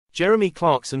Jeremy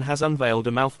Clarkson has unveiled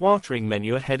a mouthwatering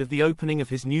menu ahead of the opening of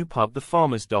his new pub The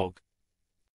Farmer's Dog.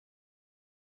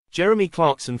 Jeremy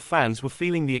Clarkson fans were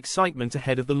feeling the excitement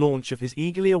ahead of the launch of his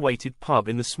eagerly awaited pub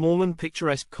in the small and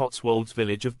picturesque Cotswolds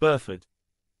village of Burford.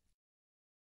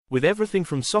 With everything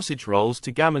from sausage rolls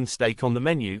to gammon steak on the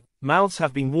menu, mouths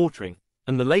have been watering,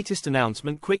 and the latest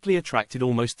announcement quickly attracted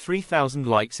almost 3,000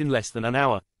 likes in less than an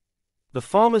hour. The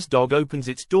Farmer's Dog opens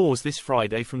its doors this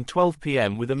Friday from 12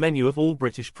 p.m. with a menu of all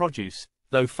British produce,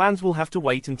 though fans will have to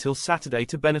wait until Saturday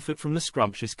to benefit from the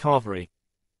scrumptious carvery.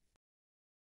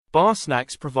 Bar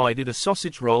snacks provided are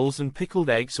sausage rolls and pickled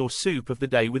eggs or soup of the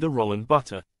day with a roll and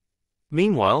butter.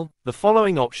 Meanwhile, the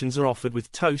following options are offered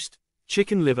with toast,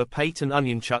 chicken liver pate and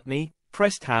onion chutney,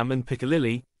 pressed ham and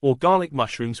piccalilli, or garlic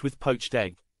mushrooms with poached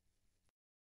egg.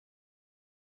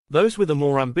 Those with a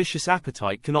more ambitious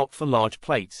appetite can opt for large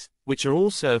plates, which are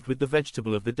all served with the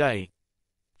vegetable of the day.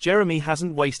 Jeremy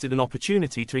hasn't wasted an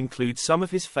opportunity to include some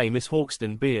of his famous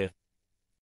Hawkston beer.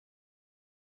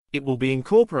 It will be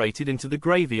incorporated into the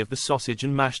gravy of the sausage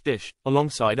and mash dish,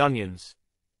 alongside onions.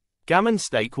 Gammon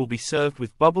steak will be served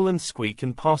with bubble and squeak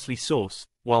and parsley sauce,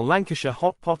 while Lancashire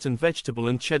hot pot and vegetable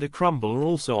and cheddar crumble are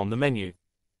also on the menu.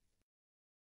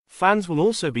 Fans will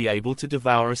also be able to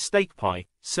devour a steak pie,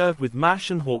 served with mash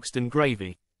and Hawkston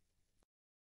gravy.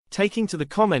 Taking to the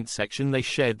comment section, they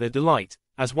shared their delight,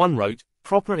 as one wrote,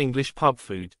 "Proper English pub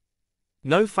food.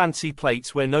 No fancy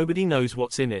plates where nobody knows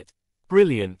what's in it.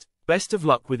 Brilliant, best of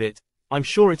luck with it, I'm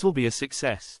sure it'll be a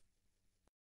success."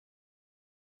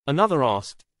 Another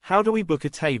asked, "How do we book a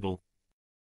table?"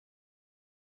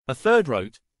 A third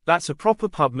wrote, "That's a proper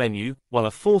pub menu," while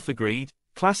a fourth agreed,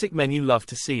 "Classic menu, love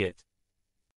to see it."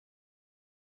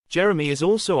 Jeremy is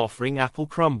also offering apple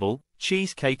crumble,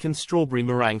 cheesecake and strawberry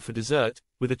meringue for dessert,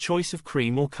 with a choice of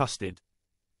cream or custard.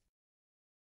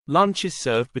 Lunch is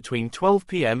served between 12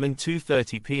 p.m. and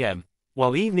 2:30 p.m.,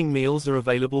 while evening meals are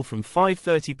available from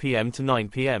 5:30 p.m. to 9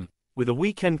 p.m., with a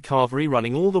weekend carvery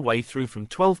running all the way through from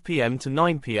 12 p.m. to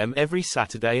 9 p.m. every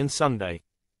Saturday and Sunday.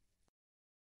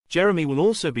 Jeremy will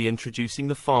also be introducing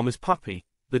the Farmer's Puppy,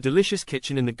 the delicious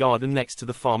kitchen in the garden next to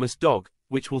the Farmer's Dog,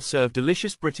 which will serve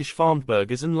delicious British farmed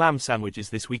burgers and lamb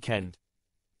sandwiches this weekend.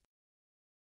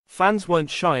 Fans weren't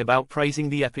shy about praising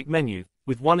the epic menu,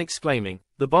 with one exclaiming,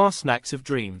 "The bar snacks of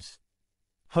dreams.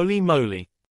 Holy moly.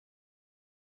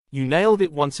 You nailed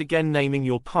it once again, naming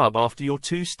your pub after your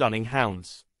two stunning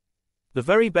hounds. The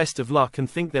very best of luck, and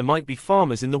think there might be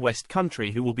farmers in the West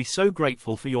Country who will be so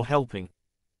grateful for your helping.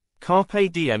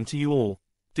 Carpe diem to you all,"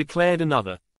 declared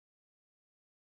another.